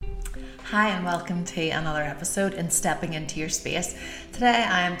Hi and welcome to another episode in Stepping Into Your Space. Today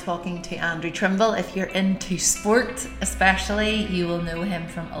I am talking to Andrew Trimble. If you're into sport especially, you will know him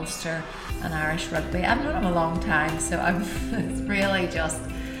from Ulster and Irish rugby. I've known him a long time, so it's really just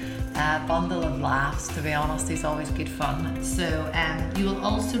a bundle of laughs, to be honest. He's always good fun. So you will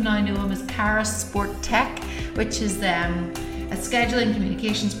also now know him as Cara Sport Tech, which is a scheduling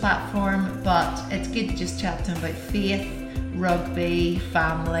communications platform, but it's good to just chat to him about faith, rugby,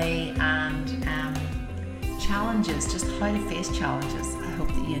 family, and challenges, just how to face challenges. I hope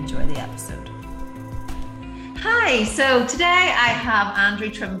that you enjoy the episode. Hi, so today I have Andrew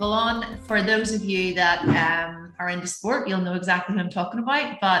Trimble on. For those of you that are into sport, you'll know exactly who I'm talking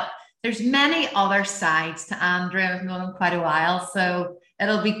about, but there's many other sides to Andrew. I've known him quite a while, so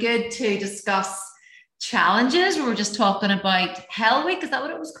it'll be good to discuss challenges. We were just talking about Hell Week. Is that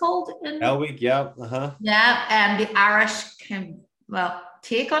what it was called? Hell Week, yeah. Yeah, and the Irish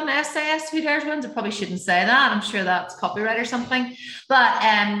take on the SAS Who Dares Wins. I probably shouldn't say that. I'm sure that's copyright or something. But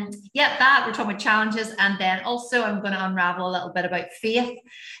that we're talking about challenges, and then also I'm going to unravel a little bit about faith.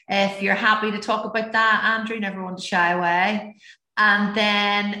 If you're happy to talk about that, Andrew, never want to shy away. And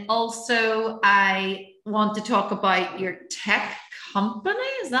then also I want to talk about your tech company.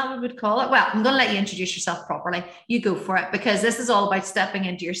 Is that what we'd call it? Well, I'm going to let you introduce yourself properly. You go for it, because this is all about stepping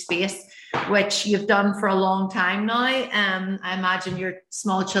into your space, which you've done for a long time now. I imagine your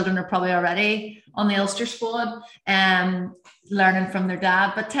small children are probably already on the Ulster squad, learning from their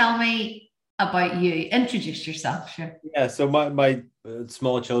dad. But tell me about you. Introduce yourself, sure. Yeah, so my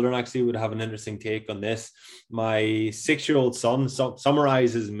small children actually would have an interesting take on this. My 6-year-old son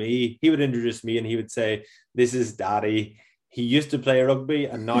summarizes me. He would introduce me and he would say, "This is Daddy. He used to play rugby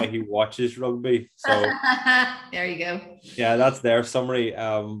and now he watches rugby." So there you go. Yeah, that's their summary.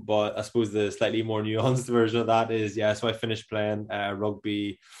 But I suppose the slightly more nuanced version of that is, so I finished playing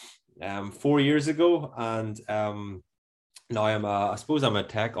rugby 4 years ago, and now I'm a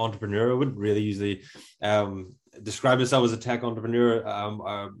tech entrepreneur. I wouldn't really usually describe myself as a tech entrepreneur.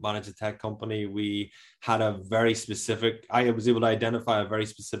 I manage a tech company. We had I was able to identify a very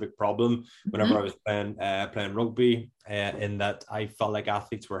specific problem whenever I was playing rugby, in that I felt like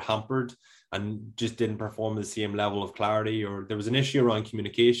athletes were hampered and just didn't perform at the same level of clarity, or there was an issue around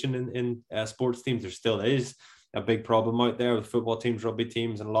communication in sports teams. There still is a big problem out there with football teams, rugby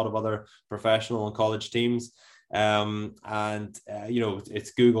teams, and a lot of other professional and college teams.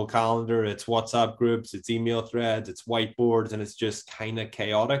 It's Google Calendar, it's WhatsApp groups, it's email threads, it's whiteboards, and it's just kind of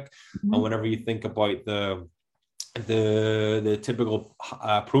chaotic. And whenever you think about the typical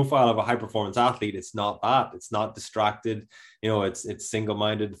profile of a high performance athlete, it's not that. It's not distracted. It's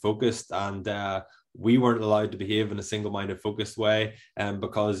single-minded, focused, and we weren't allowed to behave in a single-minded, focused way,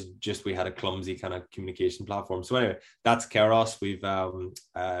 because we had a clumsy kind of communication platform. So anyway, that's Keros. We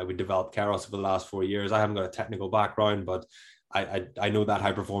developed Keros over the last 4 years. I haven't got a technical background, but I know that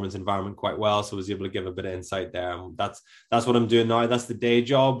high performance environment quite well, so I was able to give a bit of insight there. That's what I'm doing now. That's the day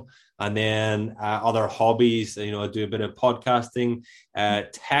job. And then other hobbies, I do a bit of podcasting.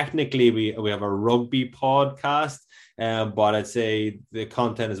 Technically, we have a rugby podcast. But I'd say the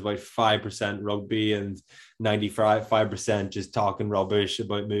content is about 5% rugby and 95% just talking rubbish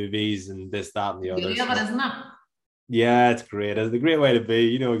about movies and this, that, and the other. Yeah, but isn't it? Yeah, it's great. It's a great way to be.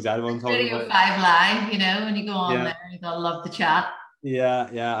 You know exactly what I'm talking about. 5 Live, when you go on there, you gotta love the chat.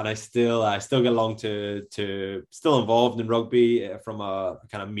 Yeah, and I still get along to still involved in rugby from a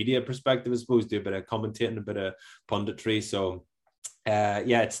kind of media perspective. I suppose do a bit of commentating, a bit of punditry. So.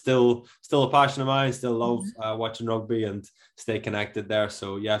 It's still a passion of mine. Still love watching rugby and stay connected there.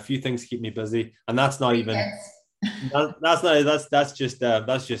 So a few things keep me busy, and that's not even that's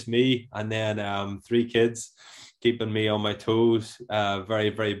just me. And then 3 kids keeping me on my toes.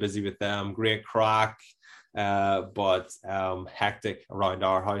 Very, very busy with them. Great crack, but hectic around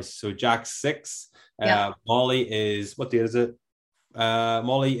our house. So Jack's 6. Molly is, what day is it?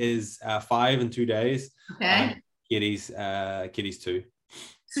 Molly is 5 in 2 days. Okay. Kitty's 2.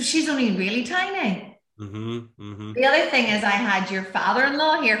 So she's only really tiny. The other thing is, I had your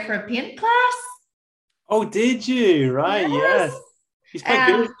father-in-law here for a paint class. Oh, did you? Right, yes. He's quite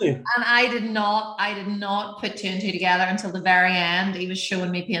good, isn't he? And I did not put 2 and 2 together until the very end. He was showing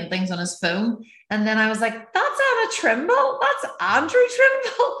me paintings on his phone. And then I was like, that's Anna Trimble. That's Andrew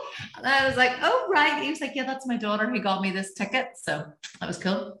Trimble. And I was like, oh, right. He was like, yeah, that's my daughter who got me this ticket. So that was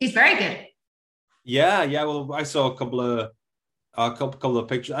cool. He's very good. Yeah. Well, I saw a couple of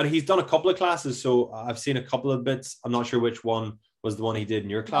pictures, and he's done a couple of classes. So I've seen a couple of bits. I'm not sure which one was the one he did in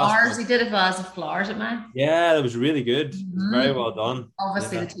your class. Flowers. He did a vase of flowers at mine. Yeah, that was really good. It was very well done.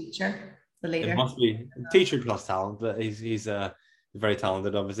 Obviously, the teacher, the leader. It must be teacher plus talent, but he's very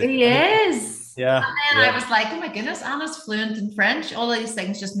talented, obviously. He is. Yeah. And then I was like, oh my goodness, Anna's fluent in French. All these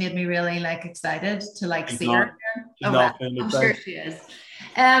things just made me really like excited to like He's see her. he's not fluent in I'm sure French. she is.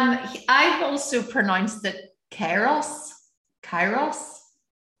 I've also pronounced it Kairos. Kairos.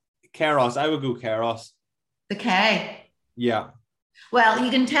 Keros. I would go Keros. The K. Yeah. Well,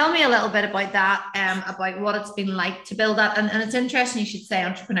 you can tell me a little bit about that, about what it's been like to build that. And it's interesting you should say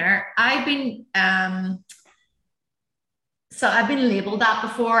entrepreneur. So I've been labeled that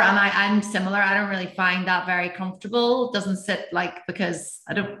before, and I'm similar. I don't really find that very comfortable. It doesn't sit like, because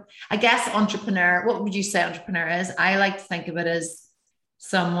I guess entrepreneur, what would you say entrepreneur is? I like to think of it as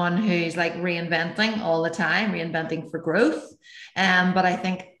someone who's like reinventing all the time, reinventing for growth. But I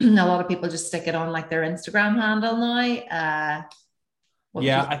think a lot of people just stick it on like their Instagram handle now.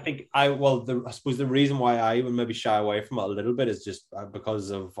 I suppose the reason why I would maybe shy away from it a little bit is just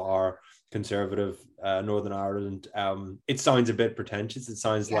because of our conservative Northern Ireland. It sounds a bit pretentious. It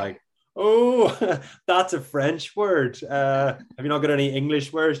sounds like, oh, that's a French word. Have you not got any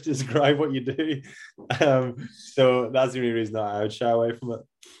English words to describe what you do? So that's the only reason that I would shy away from it.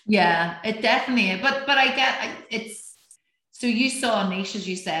 Yeah, it definitely is. But I get it's, so you saw a niche, as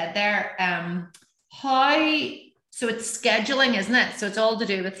you said there. So it's scheduling, isn't it? So it's all to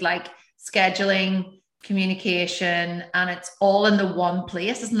do with like scheduling, communication, and it's all in the one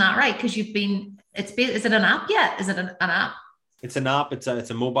place, isn't that right? Because is it an app yet? Is it an app? It's an app. It's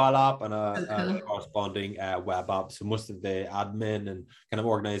a mobile app and a corresponding web app. So most of the admin and kind of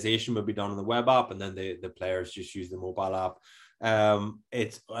organization would be done on the web app, and then the players just use the mobile app.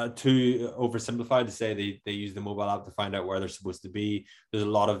 It's too oversimplified to say they use the mobile app to find out where they're supposed to be. There's a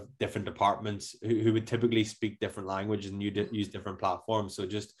lot of different departments who would typically speak different languages and use different platforms. So it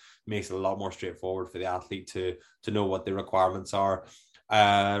just makes it a lot more straightforward for the athlete to know what the requirements are.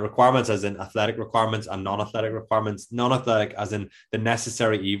 Requirements as in athletic requirements and non-athletic requirements. Non-athletic as in the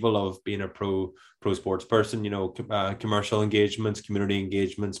necessary evil of being a pro sports person, commercial engagements, community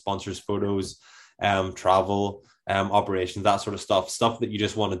engagements, sponsors, photos, travel, operations, that sort of stuff that you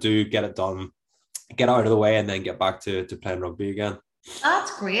just want to do, get it done, get out of the way, and then get back to playing rugby again.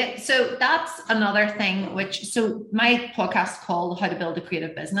 That's great. So that's another thing, so my podcast called How to Build a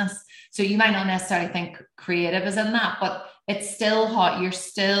Creative Business. So you might not necessarily think creative is in that, but it's still hot. You're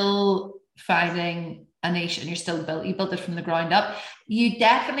still finding a niche, and you built it from the ground up. You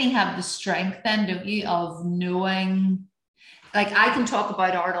definitely have the strength then, don't you, of knowing, like, I can talk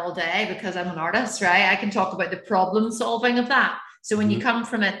about art all day because I'm an artist, right? I can talk about the problem solving of that. So when you come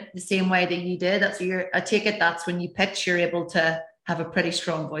from it the same way that you did, I take it that's when you pitch, you're able to have a pretty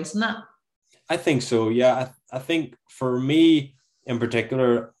strong voice in that. I think so. Yeah. I think for me in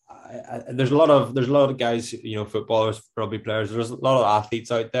particular, there's a lot of guys, footballers, rugby players. There's a lot of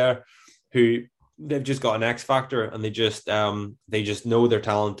athletes out there who they've just got an X factor, and they just know they're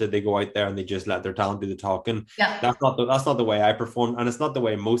talented. They go out there and they just let their talent do the talking. Yeah. That's not the way I perform, and it's not the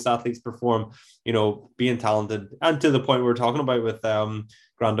way most athletes perform. Being talented, and to the point we were talking about with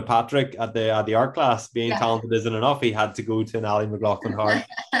Granda Patrick at the art class, being talented isn't enough. He had to go to an Ali McLaughlin art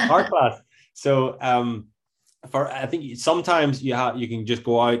class. So I think sometimes you can just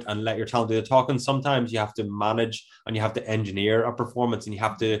go out and let your talent do the talking. Sometimes you have to manage and you have to engineer a performance, and you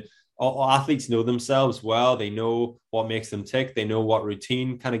have to. All athletes know themselves well. They know what makes them tick. They know what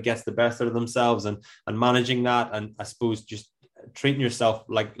routine kind of gets the best out of themselves, and managing that. And I suppose just treating yourself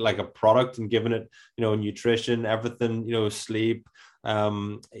like a product and giving it, nutrition, everything, sleep,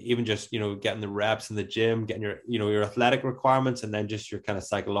 even just, getting the reps in the gym, getting your athletic requirements, and then just your kind of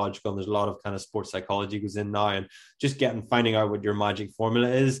psychological. And there's a lot of kind of sports psychology goes in now, and just finding out what your magic formula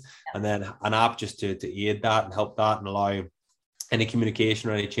is, and then an app just to aid that and help that and allow any communication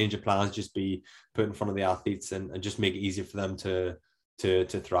or any change of plans just be put in front of the athletes and just make it easier for them to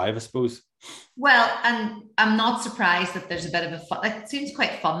thrive, I suppose. Well, and I'm not surprised that there's a bit of a fun, like, it seems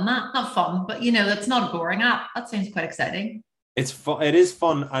quite fun, not fun, but that's not a boring app. That seems quite exciting. It's fun. It is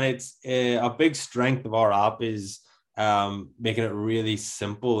fun. And it's a big strength of our app is making it really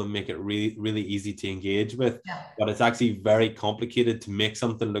simple and make it really, really easy to engage with. Yeah. But it's actually very complicated to make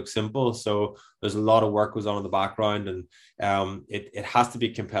something look simple. So there's a lot of work goes on in the background, and it has to be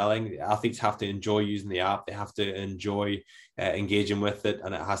compelling. The athletes have to enjoy using the app. They have to enjoy engaging with it,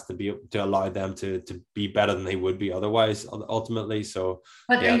 and it has to be to allow them to be better than they would be otherwise ultimately. So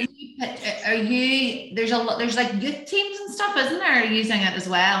but yeah. Are you there's like youth teams and stuff, isn't there, using it as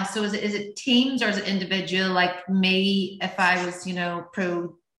well? So is it teams or is it individual? Like me, if I was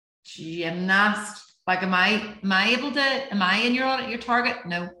pro gymnast, like am I in your target?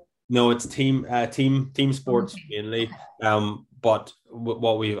 No, it's team sports mainly. but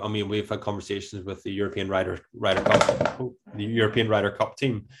we've had conversations with the European Ryder Cup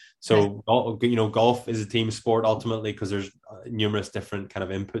team. So, golf is a team sport ultimately, because there's numerous different kind of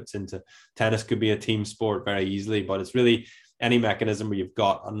inputs into tennis. Could be a team sport very easily, but it's really any mechanism where you've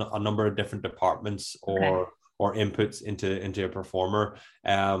got a number of different departments or inputs into a performer.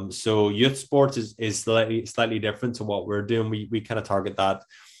 So youth sports is slightly different to what we're doing. We kind of target that,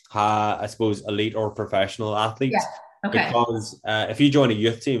 I suppose, elite or professional athletes. Yeah. Okay. Because if you join a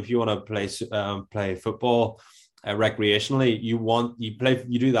youth team, if you want to play football recreationally,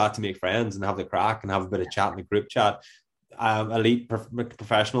 you do that to make friends and have the crack and have a bit of chat in the group chat. Elite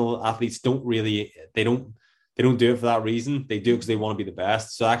professional athletes don't do it for that reason. They do it because they want to be the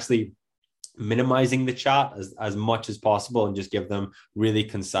best. So actually minimizing the chat as much as possible and just give them really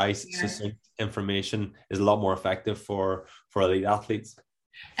concise, succinct information is a lot more effective for elite athletes.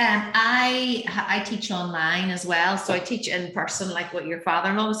 I teach online as well. So I teach in person, like what your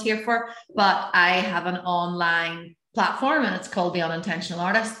father-in-law was here for, but I have an online platform and it's called The Unintentional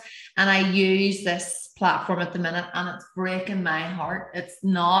Artist. And I use this platform at the minute and it's breaking my heart. It's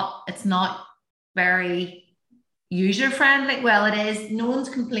not very user-friendly. Well, it is. No one's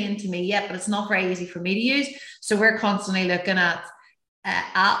complained to me yet, but it's not very easy for me to use. So we're constantly looking at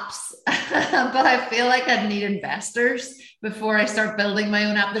apps, but I feel like I'd need investors before I start building my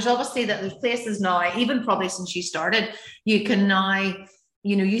own app. There's obviously there's places now, even probably since you started, you can now,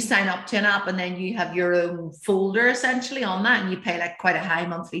 you sign up to an app and then you have your own folder essentially on that and you pay like quite a high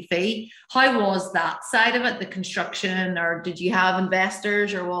monthly fee. How was that side of it, the construction, or did you have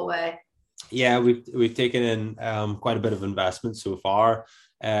investors or what way? Yeah, we've taken in quite a bit of investment so far.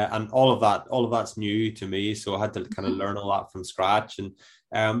 And all of that's new to me. So I had to kind of learn a lot from scratch. And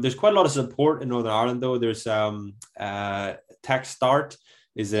there's quite a lot of support in Northern Ireland, though. There's TechStart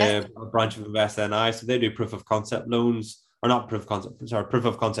is a branch of InvestNI. So they do proof of concept loans, or not proof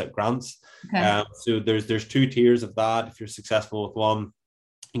of concept grants. Okay. So there's two tiers of that. If you're successful with one,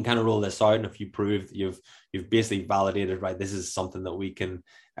 you can kind of roll this out. And if you prove that you've basically validated, right, this is something that we can,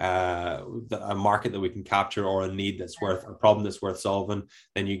 a market that we can capture, or a need a problem that's worth solving,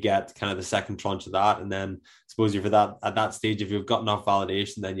 then you get kind of the second tranche of that. And then I suppose you're at that stage, if you've got enough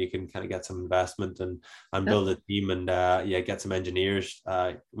validation, then you can kind of get some investment and build a team and get some engineers.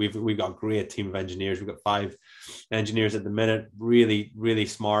 We've got a great team of engineers. We've got 5 engineers at the minute, really, really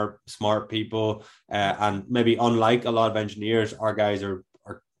smart people. And maybe unlike a lot of engineers, our guys are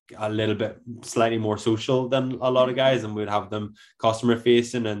a little bit slightly more social than a lot of guys, and we'd have them customer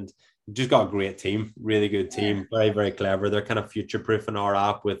facing, and just got a great team, really good team, very, very clever. They're kind of future proofing our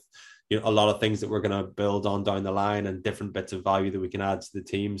app with a lot of things that we're going to build on down the line and different bits of value that we can add to the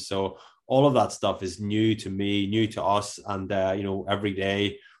team. So all of that stuff is new to me, new to us, and every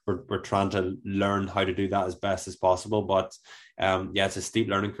day we're trying to learn how to do that as best as possible. But it's a steep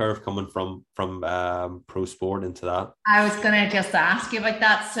learning curve coming from pro sport into that. I was going to just ask you about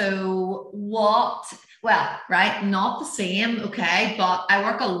that. So not the same, okay, but I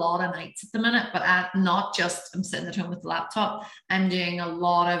work a lot of nights at the minute, but I'm sitting at home with the laptop. I'm doing a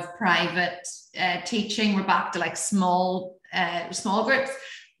lot of private teaching. We're back to like small groups,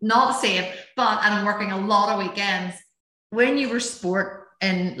 not the same, and I'm working a lot of weekends. When you were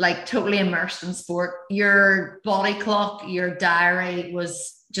and like totally immersed in sport, your body clock, your diary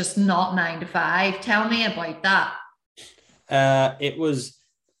was just not 9 to 5. Tell me about that. It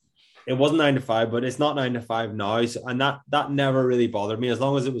wasn't 9 to 5, but it's not 9 to 5 now. So, and that never really bothered me, as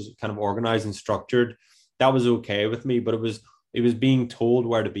long as it was kind of organized and structured. That was okay with me. But it was being told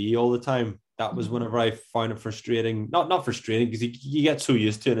where to be all the time. That was whenever I found it frustrating. Not frustrating, because you get so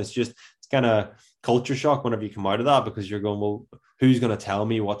used to it. And it's kind of culture shock whenever you come out of that, because you're going, well, who's going to tell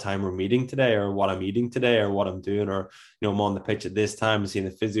me what time we're meeting today, or what I'm eating today, or what I'm doing, or I'm on the pitch at this time, seeing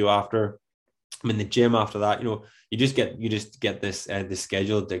the physio after, I'm in the gym after that. You just get this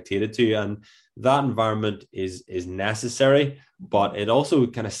schedule dictated to you, and that environment is necessary, but it also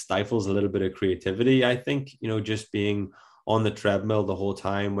kind of stifles a little bit of creativity. I think just being on the treadmill the whole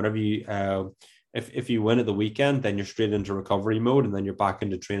time. Whenever you if you win at the weekend, then you're straight into recovery mode, and then you're back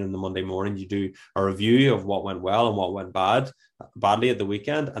into training the Monday morning. You do a review of what went well and what went badly at the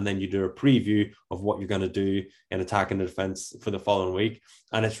weekend, and then you do a preview of what you're going to do in attack and defense for the following week.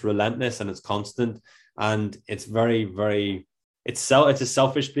 And it's relentless and it's constant, and it's very, very, it's a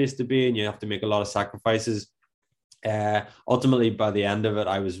selfish place to be, and you have to make a lot of sacrifices. Ultimately, by the end of it,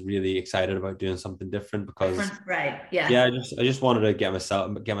 I was really excited about doing something different, because I just wanted to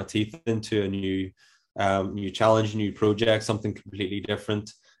get my teeth into a new challenge, new project, something completely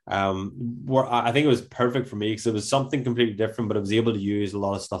different. I think it was perfect for me, because it was something completely different, but I was able to use a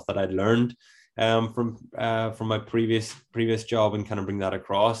lot of stuff that I'd learned from my previous job and kind of bring that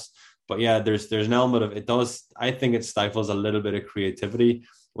across. But yeah, there's an element of it does. I think it stifles a little bit of creativity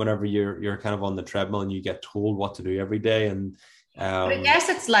whenever you're kind of on the treadmill and you get told what to do every day. And but I guess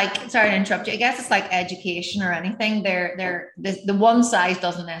it's like, sorry to interrupt you. I guess it's like education or anything. The one size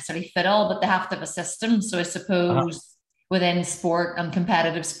doesn't necessarily fit all, but they have to have a system. So I suppose within sport and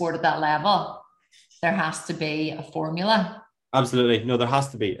competitive sport at that level, there has to be a formula. Absolutely. No, there has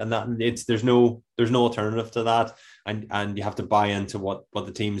to be. And that there's no alternative to that. And you have to buy into what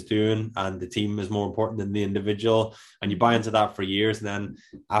the team's doing, and the team is more important than the individual. And you buy into that for years. And then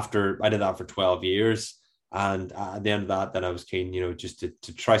after I did that for 12 years. And at the end of that, then I was keen, just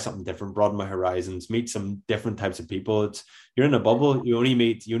to try something different, broaden my horizons, meet some different types of people. You're in a bubble. You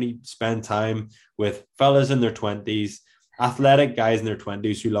only spend time with fellas in their 20s, athletic guys in their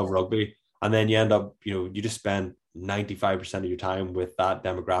 20s who love rugby. And then you end up, you just spend 95% of your time with that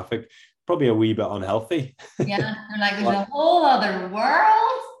demographic, probably a wee bit unhealthy. Yeah, you're like, there's a whole other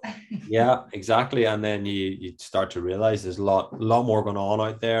world. Yeah, exactly. And then you start to realize there's a lot more going on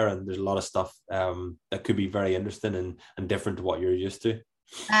out there, and there's a lot of stuff that could be very interesting and different to what you're used to.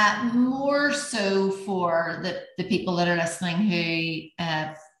 More so for the people that are listening who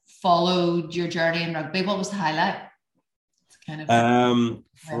followed your journey in rugby, what was the highlight? It's kind of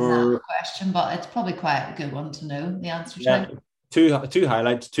a question, but it's probably quite a good one to know the answer to. Yeah, two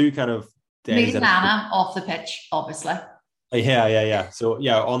highlights, two kind of days. Meeting Anna off the pitch, obviously. Yeah. So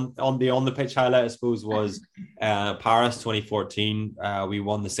yeah, on the pitch highlight, I suppose, was Paris 2014. We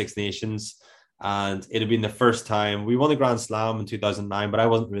won the Six Nations, and it had been the first time we won the Grand Slam in 2009. But I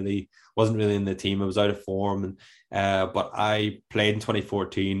wasn't really in the team. I was out of form, and but I played in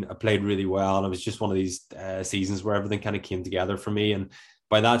 2014. I played really well, and it was just one of these seasons where everything kind of came together for me. And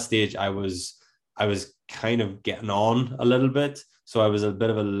by that stage, I was kind of getting on a little bit. So I was a bit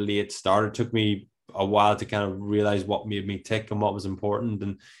of a late starter. It took me a while to kind of realize what made me tick and what was important,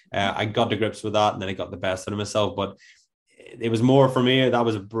 and I got to grips with that, and then I got the best out of myself. But it was more for me, that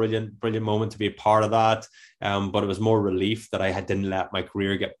was a brilliant moment to be a part of that, but it was more relief that I didn't let my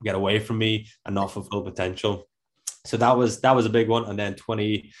career get away from me and not fulfill potential. So that was a big one. And then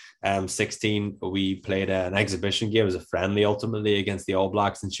 2016 we played an exhibition game. It was a friendly ultimately against the All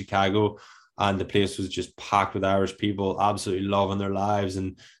Blacks in Chicago. And the place was just packed with Irish people, absolutely loving their lives.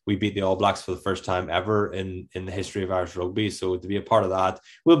 And we beat the All Blacks for the first time ever in the history of Irish rugby. So to be a part of that,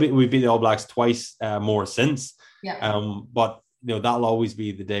 we beat the All Blacks twice more since. Yeah. But that'll always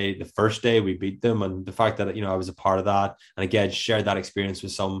be the first day we beat them. And the fact that I was a part of that, and again shared that experience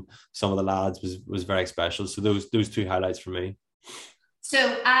with some of the lads was very special. So those two highlights for me.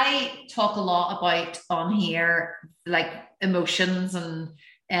 So I talk a lot about on here like emotions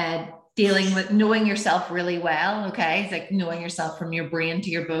and dealing with knowing yourself really well. Okay. It's like knowing yourself from your brain to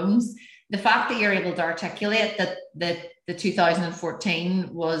your bones. The fact that you're able to articulate that the 2014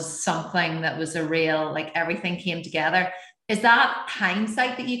 was something that was a real, like everything came together. Is that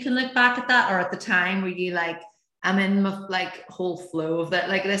hindsight that you can look back at that? Or at the time were you like, I'm in my like whole flow of that,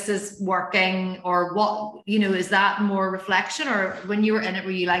 like this is working, or what, is that more reflection? Or when you were in it,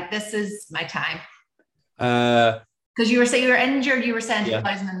 were you like, this is my time? Because you were saying you were injured, you were saying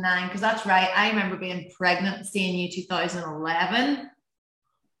 2009, because that's right. I remember being pregnant, seeing you 2011.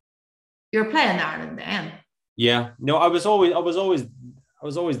 You were playing Ireland then. Yeah, no, I was always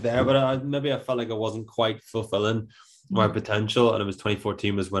there, but I felt like I wasn't quite fulfilling my potential. And it was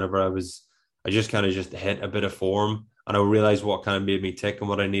 2014 was whenever I just kind of hit a bit of form, and I realized what kind of made me tick and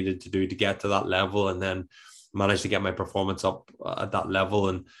what I needed to do to get to that level, and then managed to get my performance up at that level.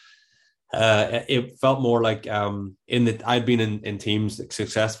 And it felt more like I'd been in teams, like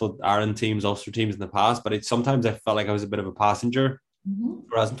successful Ireland teams, Ulster teams in the past, but sometimes I felt like I was a bit of a passenger. Mm-hmm.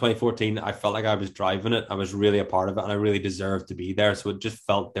 Whereas in 2014, I felt like I was driving it. I was really a part of it, and I really deserved to be there. So it just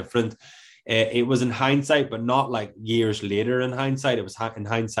felt different. It was in hindsight, but not like years later in hindsight. It was in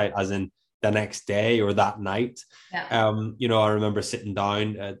hindsight as in the next day or that night. Yeah. I remember sitting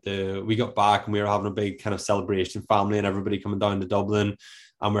down we got back and we were having a big kind of celebration, family and everybody coming down to Dublin,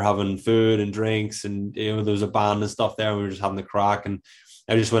 and we're having food and drinks, and there was a band and stuff there, and we were just having the crack. And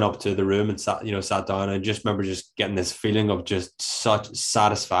I just went up to the room and sat down. And I just remember just getting this feeling of just such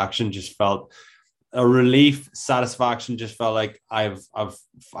satisfaction. Just felt a relief, satisfaction. Just felt like I've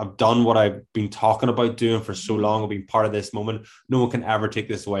done what I've been talking about doing for so long. I've been part of this moment. No one can ever take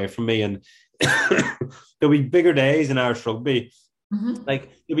this away from me. And there'll be bigger days in Irish rugby. Mm-hmm. Like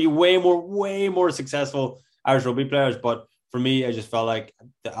there'll be way more successful Irish rugby players, but for me, I just felt like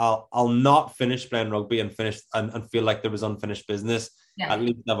I'll not finish playing rugby and feel like there was unfinished business. Yeah. At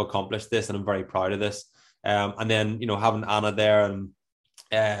least I've accomplished this, and I'm very proud of this. And then having Anna there, and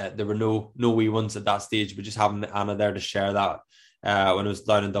there were no wee ones at that stage, but just having Anna there to share that when I was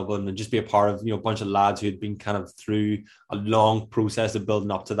down in Dublin, and just be a part of, a bunch of lads who had been kind of through a long process of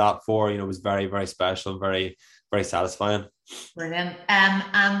building up to that was very, very special and very, very satisfying. Brilliant.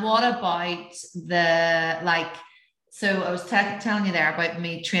 And what about so I was telling you there about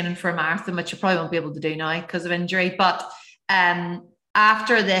me training for a marathon, which I probably won't be able to do now because of injury, but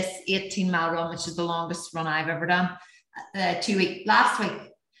after this 18-mile run, which is the longest run I've ever done, last week,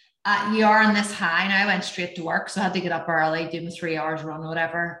 you are on this high, and I went straight to work, so I had to get up early, do my 3 hours run or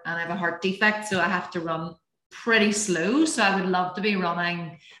whatever, and I have a heart defect, so I have to run pretty slow. So I would love to be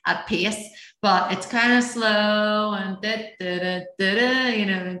running at pace, but it's kind of slow and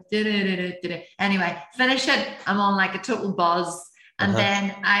anyway, finish it, I'm on like a total buzz. And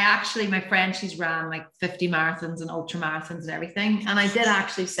then my friend, she's ran like 50 marathons and ultra marathons and everything, and I did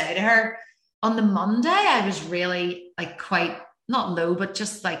actually say to her on the Monday, I was really like quite not low, but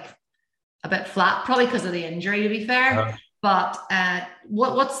just like a bit flat, probably because of the injury, to be fair. But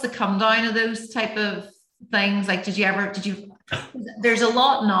what's the come down of those type of things? Like, there's a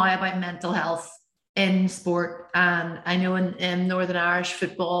lot now about mental health in sport, and I know in Northern Irish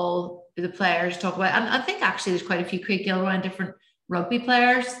football, the players talk about, and I think actually there's quite a few Craig Gilroy and different rugby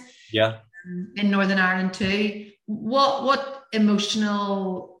players in Northern Ireland too. What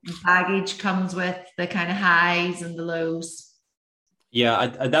emotional baggage comes with the kind of highs and the lows? Yeah, I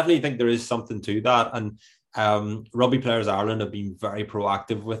definitely think there is something to that. And Rugby Players Ireland have been very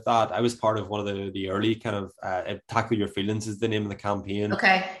proactive with that. I was part of one of the early kind of Tackle Your Feelings is the name of the campaign.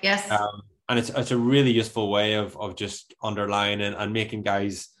 Okay, yes. And it's a really useful way of just underlining and making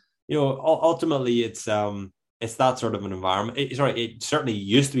guys, ultimately it's that sort of an environment. It certainly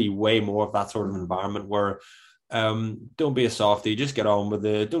used to be way more of that sort of environment where don't be a softie, just get on with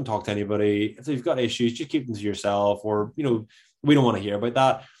it. Don't talk to anybody. If you've got issues, just keep them to yourself, or, we don't want to hear about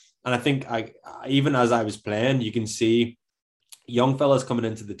that. And I think even as I was playing, you can see young fellas coming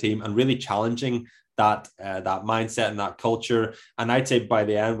into the team and really challenging that mindset and that culture. And I'd say by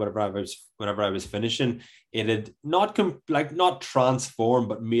the end, whenever I was finishing, it had not transformed,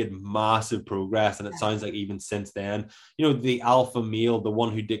 but made massive progress. And it sounds like even since then, the alpha male, the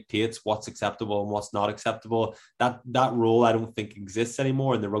one who dictates what's acceptable and what's not acceptable, that role I don't think exists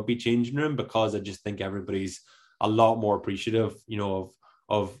anymore in the rugby changing room, because I just think everybody's a lot more appreciative,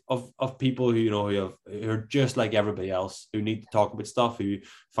 of people who are just like everybody else, who need to talk about stuff, who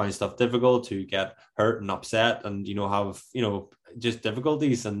find stuff difficult, who get hurt and upset, and have just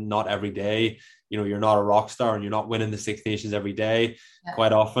difficulties. And not every day, you're not a rock star and you're not winning the Six Nations every day. Yeah.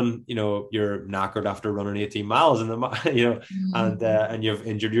 Quite often, you're knackered after running 18 miles and you've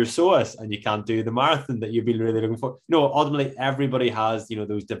injured your psoas and you can't do the marathon that you've been really looking for. Ultimately everybody has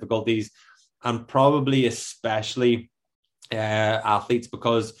those difficulties, and probably especially athletes,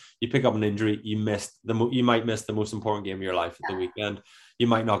 because you pick up an injury, you might miss the most important game of your life at the weekend. You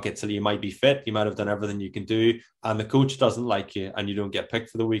might not get to, you might be fit, you might have done everything you can do, and the coach doesn't like you and you don't get picked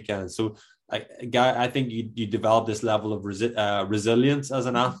for the weekend. So I think you develop this level of resilience as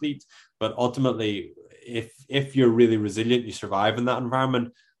an athlete, but ultimately if you're really resilient, you survive in that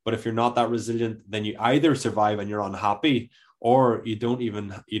environment. But if you're not that resilient, then you either survive and you're unhappy, or you don't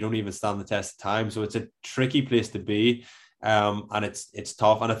even stand the test of time. So it's a tricky place to be. And it's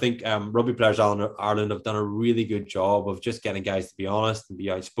tough. And I think Rugby Players Ireland have done a really good job of just getting guys to be honest and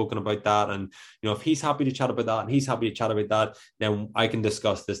be outspoken about that. And, if he's happy to chat about that and he's happy to chat about that, then I can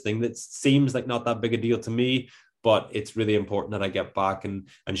discuss this thing that seems like not that big a deal to me, but it's really important that I get back and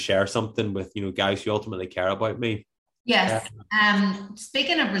share something with, guys who ultimately care about me. Yes.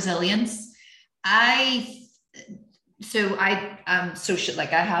 Speaking of resilience, I social,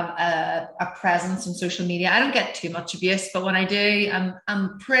 like I have a presence on social media. I don't get too much abuse, but when I do,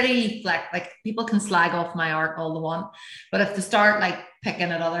 I'm pretty like people can slag off my art all they want, but if they start like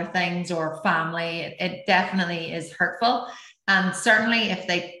picking at other things or family, it definitely is hurtful. And certainly I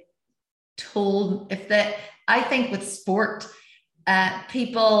think with sport,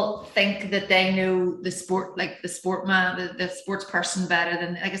 people think that they know the sport, like the sportman, the sports person better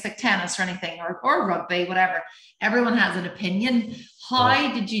than, I guess, like tennis or anything, or rugby, whatever. Everyone has an opinion.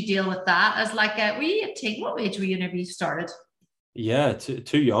 How did you deal with that? As like, were you 18? What age were you whenever you started? Yeah,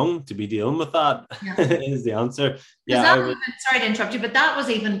 too young to be dealing with that is the answer. Yeah, sorry to interrupt you, but that was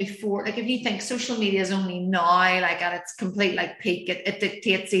even before. Like, if you think social media is only now, like at its complete like peak, it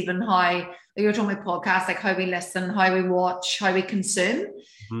dictates even how you're talking about podcasts, like how we listen, how we watch, how we consume.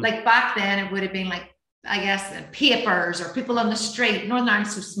 Mm-hmm. Like back then, it would have been like, I guess, papers or people on the street. Northern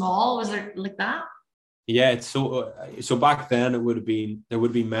Ireland's so small. Was it like that? Yeah, it's so back then it would have been there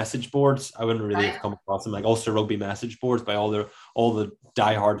would be message boards. I wouldn't really Right. have come across them, like Ulster Rugby message boards by all the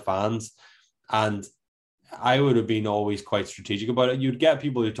diehard fans. And I would have been always quite strategic about it. You'd get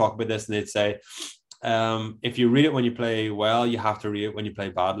people who talk about this and they'd say, if you read it when you play well, you have to read it when you play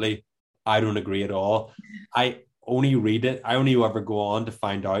badly. I don't agree at all. I only read it. I only ever go on to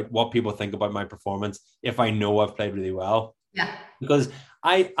find out what people think about my performance if I know I've played really well. Yeah. Because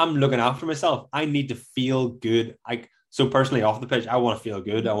I'm looking after myself. I need to feel good. So personally off the pitch, I want to feel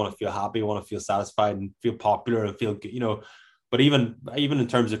good. I want to feel happy. I want to feel satisfied and feel popular and feel good, But even in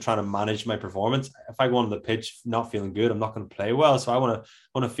terms of trying to manage my performance, if I go on the pitch not feeling good, I'm not going to play well. So I want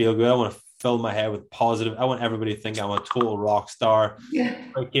to feel good. I want to fill my head with positive. I want everybody to think I'm a total rock star,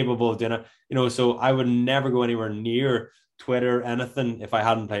 capable of doing it. So I would never go anywhere near Twitter, anything if I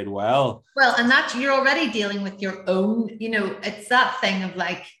hadn't played well. Well, and that you're already dealing with your own, it's that thing of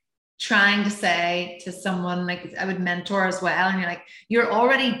like trying to say to someone, like I would mentor as well, and you're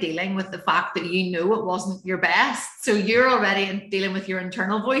already dealing with the fact that it wasn't your best, so you're already dealing with your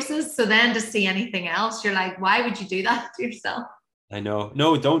internal voices. So then to see anything else, you're like, why would you do that to yourself? I know.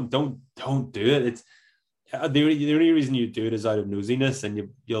 No, don't do it. It's the only reason you do it is out of nosiness, and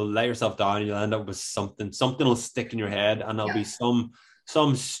you'll let yourself down, and you'll end up with something will stick in your head, and there'll be some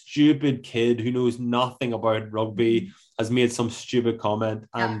stupid kid who knows nothing about rugby has made some stupid comment,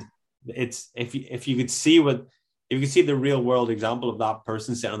 and it's if you could see the real world example of that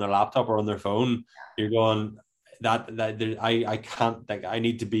person sitting on their laptop or on their phone, you're going I can't, like, I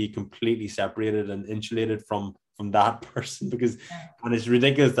need to be completely separated and insulated from that person, because and it's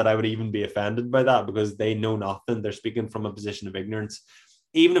ridiculous that I would even be offended by that, because they know nothing. They're speaking from a position of ignorance.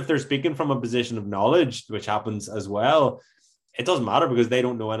 Even if they're speaking from a position of knowledge, which happens as well, it doesn't matter, because they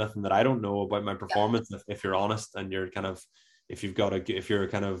don't know anything that I don't know about my performance. If you're honest and you're kind of if you're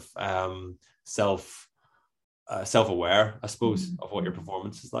kind of self-aware, I suppose, of what your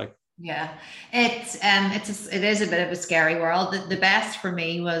performance is like. Yeah, it is a bit of a scary world. The best for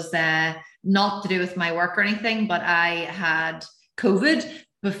me was not to do with my work or anything, but I had COVID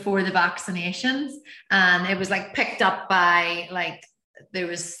before the vaccinations, and it was like picked up by it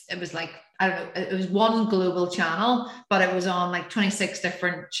was like, I don't know, it was one global channel, but it was on like 26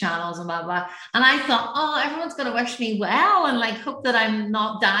 different channels and blah, blah. And I thought, oh, everyone's going to wish me well and like hope that I'm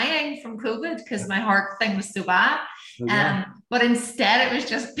not dying from COVID, because my heart thing was so bad. But instead it was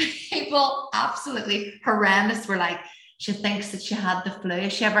just people absolutely horrendous were like, she thinks that she had the flu.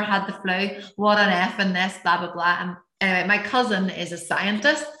 Has she ever had the flu? What an F in this, blah, blah, blah. And anyway, my cousin is a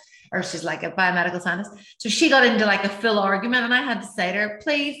scientist, or she's like a biomedical scientist. So she got into like a full argument, and I had to say to her,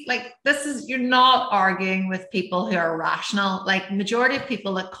 please, like, you're not arguing with people who are rational. Like, majority of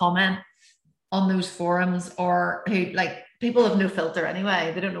people that comment on those forums, or who, like, people have no filter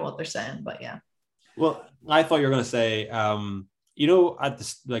anyway. They don't know what they're saying, but yeah. Well, I thought you were going to say, at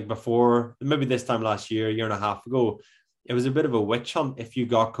this, like before, maybe this time last year and a half ago, it was a bit of a witch hunt. If you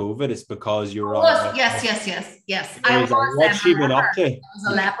got COVID, it's because you're on. Yes. What's she been up to? I was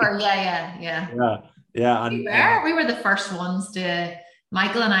a leper. Yeah. And we were the first ones to.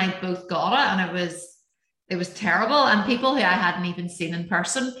 Michael and I both got it, and it was terrible. And people who I hadn't even seen in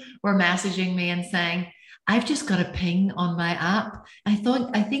person were messaging me and saying, I've just got a ping on my app. I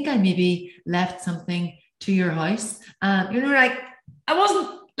think I maybe left something to your house. Like, I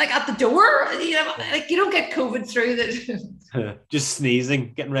wasn't like at the door, like you don't get COVID through that. Just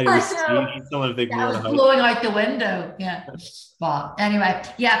sneezing, getting ready to sneeze. Someone think I was blowing out the window. Yeah. But anyway,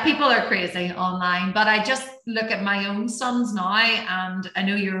 yeah, people are crazy online. But I just look at my own sons now, and I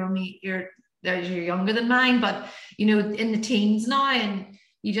know you're younger than mine, but in the teens now, and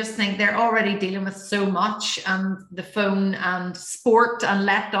you just think they're already dealing with so much, and the phone and sport and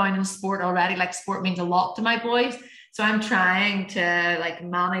let down in sport already. Like, sport means a lot to my boys. So I'm trying to like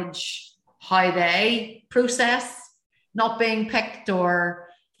manage how they process not being picked or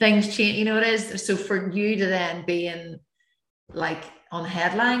things change, it is. So for you to then be in like on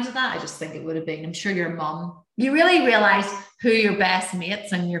headlines of that, I just think it would have been, I'm sure your mum, you really realize who your best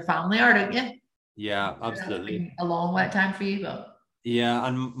mates and your family are, don't you? Yeah, absolutely. A long way time for you, but yeah.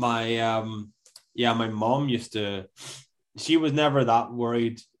 And my mom she was never that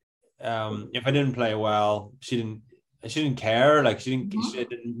worried. If I didn't play well, she didn't care. Like, it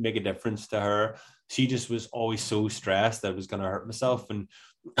didn't make a difference to her. She just was always so stressed that I was going to hurt myself. And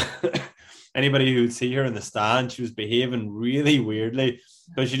anybody who would see her in the stand, she was behaving really weirdly,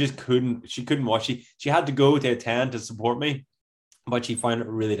 but she couldn't watch. She had to go to attend to support me, but she found it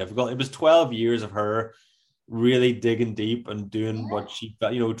really difficult. It was 12 years of her really digging deep and doing what she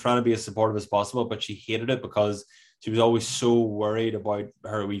felt, trying to be as supportive as possible, but she hated it because she was always so worried about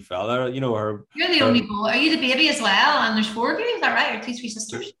her wee fella. You know, You're the only boy. Are you the baby as well? And there's 4 of you, is that right? Or 2, 3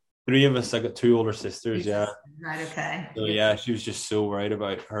 sisters? 3 of us. I got 2 older sisters. Yeah. Right. Okay. So yeah, she was just so worried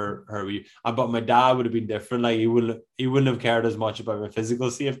about her wee. But my dad would have been different. Like he wouldn't have cared as much about my physical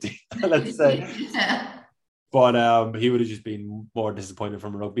safety, let's say. Yeah. But he would have just been more disappointed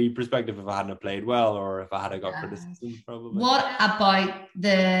from a rugby perspective if I hadn't played well, or if I had got criticism, probably. What about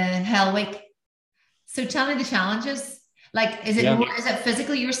the Hell Week? So tell me the challenges. Like, is it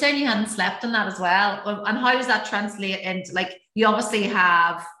physical? You were saying you hadn't slept in that as well. And how does that translate into, like, you obviously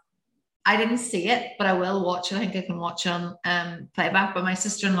have, I didn't see it, but I will watch it. I think I can watch on playback. But my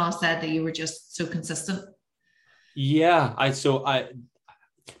sister-in-law said that you were just so consistent. Yeah,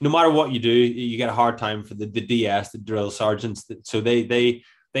 no matter what you do, you get a hard time for the DS, the drill sergeants. So they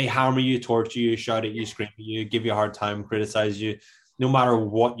hammer you, torture you, shout at you, scream at you, give you a hard time, criticize you, no matter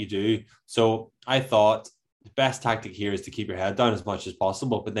what you do. So I thought the best tactic here is to keep your head down as much as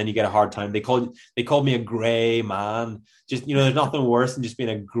possible, but then you get a hard time. They called me a grey man. Just, you know, there's nothing worse than just being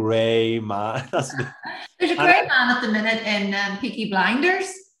a grey man. There's a grey man at the minute in Peaky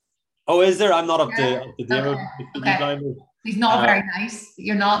Blinders. Oh, is there? I'm not up to date with Peaky Blinders. He's not very nice.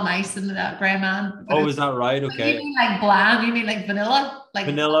 You're not nice in that grey man. Oh, is that right? Okay. You mean like bland? You mean like vanilla? Like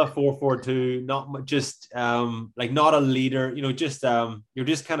vanilla 442, not just like not a leader, you know, just you're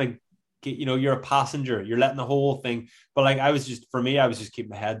just kind of, you know, you're a passenger, you're letting the whole thing, but like I was just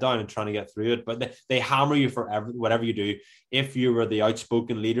keeping my head down and trying to get through it. But they hammer you for whatever you do. If you were the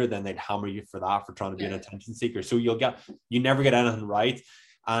outspoken leader, then they'd hammer you for that, for trying to be an attention seeker. So you never get anything right.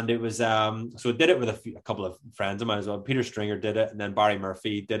 And it was so I did it with a couple of friends of mine as well. Peter Stringer did it, and then Barry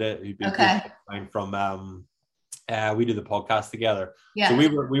Murphy did it, who'd been from we do the podcast together. Yeah. So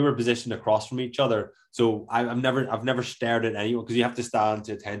we were positioned across from each other. So I've never stared at anyone, because you have to stand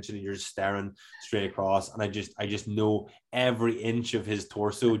to attention and you're just staring straight across. And I just know every inch of his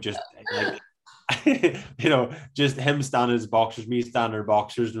torso, just like you know, just him standing as boxers, me standing as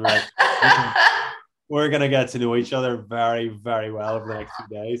boxers, and we're gonna get to know each other very, very well over the next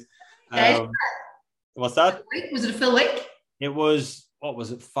 2 days. What's that? Was it a full week? It was, what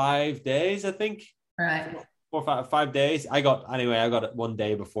was it, 5 days, I think. Right. 4 or 5 days. I got it 1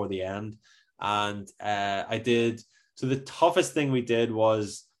 day before the end, and I did. So the toughest thing we did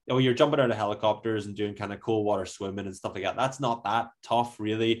was, you know, you're jumping out of helicopters and doing kind of cold water swimming and stuff like that. That's not that tough,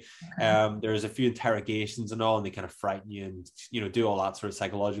 really. Okay. There's a few interrogations and all, and they kind of frighten you and, you know, do all that sort of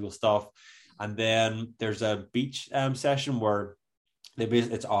psychological stuff. And then there's a beach session where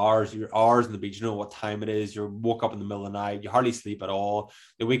it's hours. You're hours on the beach. You know what time it is. You're woke up in the middle of the night. You hardly sleep at all.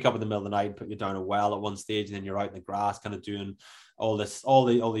 They wake up in the middle of the night and put you down a well at one stage, and then you're out in the grass, kind of doing all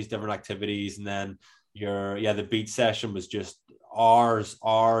these different activities. And then the beach session was just hours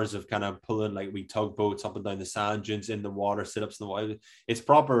of kind of pulling, like, we tugboats up and down the sand dunes, in the water, sit-ups in the water. It's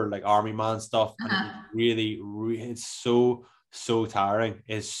proper like army man stuff. And it's really, it's so tiring.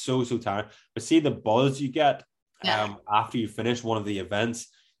 It's so tiring. But see the buzz you get after you finish one of the events,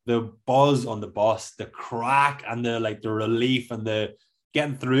 the buzz on the bus, the crack, and the relief, and the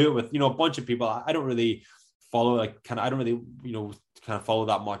getting through it with, you know, a bunch of people. I don't really follow, I don't really, you know, kind of follow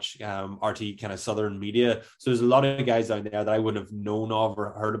that much RT kind of Southern media. So there's a lot of guys down there that I wouldn't have known of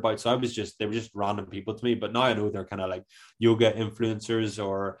or heard about. So they were just random people to me. But now I know they're kind of like yoga influencers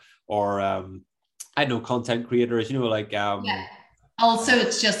or I know content creators, you know, like Also,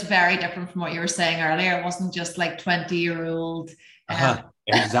 it's just very different from what you were saying earlier. It wasn't just like 20-year-old.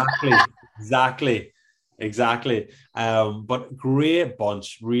 Exactly. But great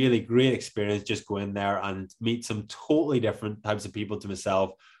bunch, really great experience. Just go in there and meet some totally different types of people to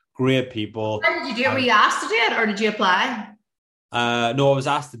myself. Great people. How did you do it? Were you asked to do it, or did you apply? No, I was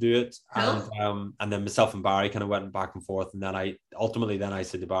asked to do it. Cool. And then myself and Barry kind of went back and forth, and then I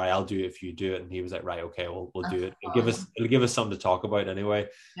said to Barry, I'll do it if you do it. And he was like, right, okay, we'll do it. It'll give us something to talk about anyway.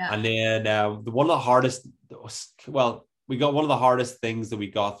 Yeah. And then one of the hardest, we got one of the hardest things that we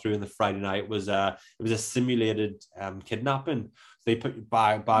got through in the Friday night was it was a simulated kidnapping. They put your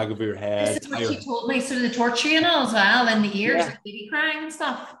bag over your head. This is what she told me. So the torture and all as well, in the ears, like baby crying and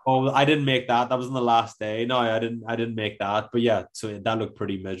stuff. Oh, I didn't make that. That was on the last day. No, I didn't make that. But yeah, so that looked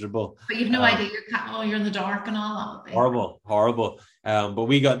pretty miserable. But you've no idea you're in the dark and all that. Horrible. But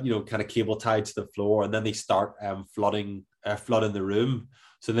we got, you know, kind of cable tied to the floor, and then they start flooding the room.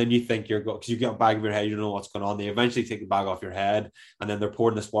 So then you think because you get a bag over your head, you don't know what's going on. They eventually take the bag off your head, and then they're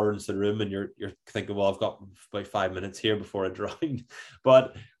pouring this water into the room, and you're thinking, well, I've got about 5 minutes here before I drown.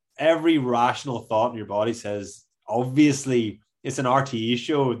 But every rational thought in your body says, obviously, it's an RTE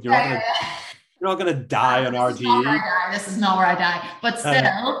show. You're not gonna die on RTE. This is not where I die. But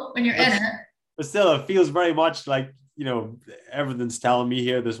still, when you're in it. but still, it feels very much like, you know, everything's telling me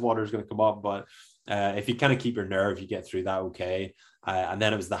here this water is going to come up. But if you kind of keep your nerve, you get through that okay. And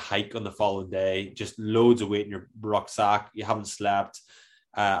then it was the hike on the following day, just loads of weight in your rucksack. You haven't slept.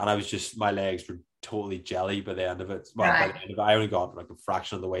 And I was just, my legs were totally jelly by the end of it. Well, by the end of it, I only got like a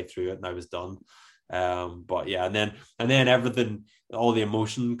fraction of the way through it and I was done. But yeah, and then everything, all the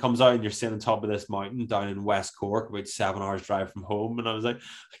emotion comes out and you're sitting on top of this mountain down in West Cork, about 7 hours drive from home. And I was like,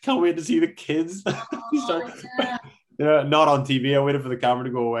 I can't wait to see the kids. Not on TV. I waited for the camera to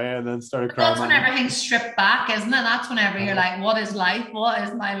go away and then started crying. That's when everything's stripped back, isn't it? That's whenever you're like, what is life? What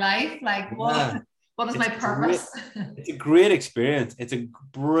is my life? Like, what is my purpose? It's a great experience. It's a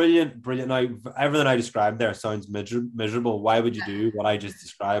brilliant. Now, everything I described there sounds miserable. Why would you do what I just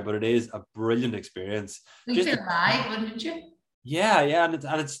described? But it is a brilliant experience. You feel alive, wouldn't you? Yeah.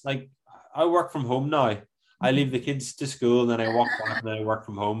 And it's like, I work from home now. I leave the kids to school and then I walk back and then I work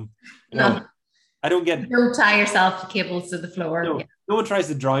from home. You know, I don't get. Don't tie yourself to cables to the floor. No one tries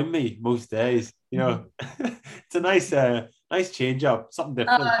to drown me most days. You know, it's a nice change up, something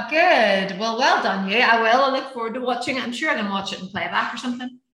different. Oh, good. Well done, you. I will. I look forward to watching it. I'm sure I can watch it in playback or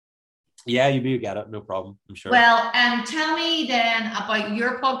something. Yeah, you get it. No problem. I'm sure. Well, tell me then about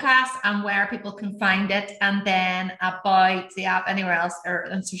your podcast and where people can find it, and then about the app, anywhere else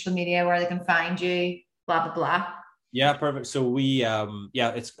or on social media where they can find you. Blah blah blah. Yeah, perfect. So we,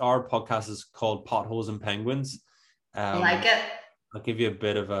 it's our podcast is called Potholes and Penguins. I like it. I'll give you a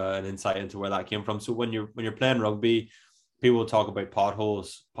bit of an insight into where that came from. So when you're playing rugby, people will talk about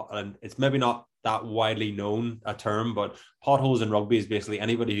potholes, and it's maybe not that widely known a term, but potholes in rugby is basically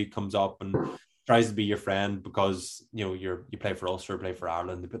anybody who comes up and tries to be your friend because you know you play for Ulster, play for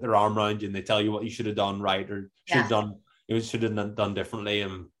Ireland. They put their arm around you and they tell you what you should have done right or should have done differently.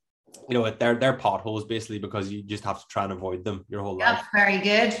 And you know, they're potholes basically because you just have to try and avoid them your whole life. Very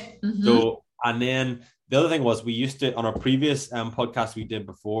good. Mm-hmm. So, and then the other thing was we used to, on our previous podcast we did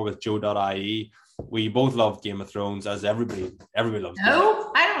before with Joe.ie, we both loved Game of Thrones, as everybody loves.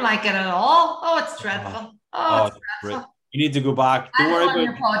 No, I don't like it at all. Oh, it's dreadful. It's dreadful. You need to go back. Don't worry about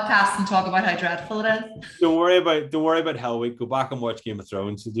your podcast and talk about how dreadful it is. Don't worry about Hell Week. Go back and watch Game of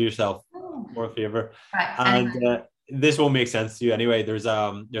Thrones to do yourself more a favor. Right. And this won't make sense to you anyway. There's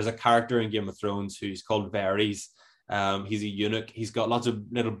a character in Game of Thrones who's called Varys. He's a eunuch. He's got lots of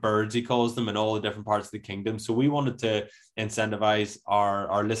little birds, he calls them, in all the different parts of the kingdom. So we wanted to incentivize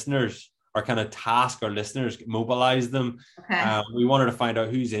our listeners, or kind of task our listeners, mobilize them. Okay. We wanted to find out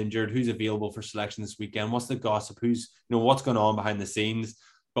who's injured, who's available for selection this weekend, what's the gossip, what's going on behind the scenes.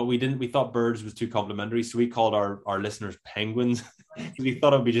 But we thought birds was too complimentary, so we called our listeners penguins. We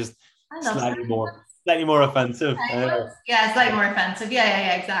thought it would be just slightly more offensive. Yeah, slightly more offensive.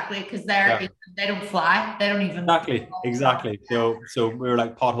 Yeah, exactly. Because they don't fly. They don't even. Exactly. So we were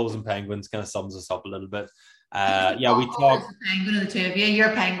like potholes and penguins, kind of sums us up a little bit. We talk. Penguin of the two of you.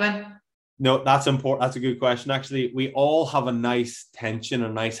 You're a penguin. No, that's important. That's a good question. Actually, we all have a nice tension, a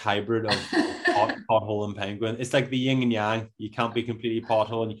nice hybrid of pothole and penguin. It's like the yin and yang. You can't be completely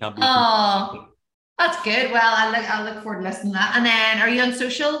pothole and you can't be. Oh, that's good. Well, I look forward to listening to that. And then, are you on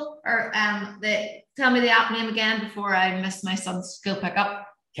social or tell me the app name again before I miss my son's school pickup?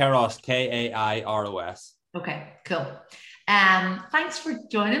 Kairos, Kairos. Okay, cool. Thanks for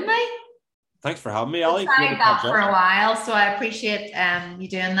joining me. Thanks for having me, Ali. I've that for a while, so I appreciate you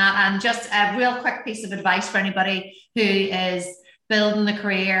doing that. And just a real quick piece of advice for anybody who is building a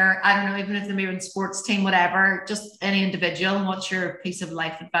career. I don't know, even if they're in sports team, whatever, just any individual. What's your piece of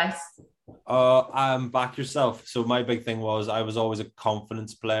life advice? Back yourself. So my big thing was I was always a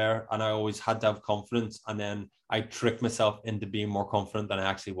confidence player and I always had to have confidence. And then I tricked myself into being more confident than I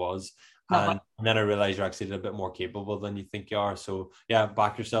actually was. And then I realized you're actually a bit more capable than you think you are. So yeah,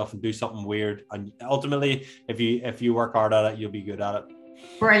 back yourself and do something weird. And ultimately, if you work hard at it, you'll be good at it.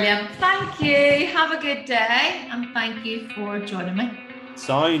 Brilliant. Thank you. Have a good day. And thank you for joining me.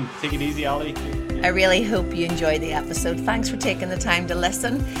 Sound. Take it easy, Ali. I really hope you enjoyed the episode. Thanks for taking the time to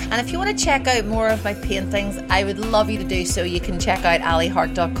listen. And if you want to check out more of my paintings, I would love you to do so. You can check out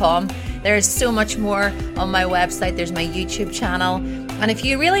alihart.com. There's so much more on my website. There's my YouTube channel. And if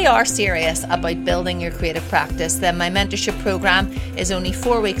you really are serious about building your creative practice, then my mentorship program is only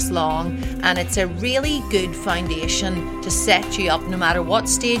 4 weeks long, and it's a really good foundation to set you up no matter what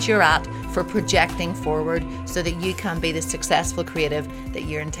stage you're at for projecting forward so that you can be the successful creative that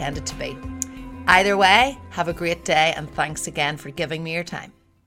you're intended to be. Either way, have a great day, and thanks again for giving me your time.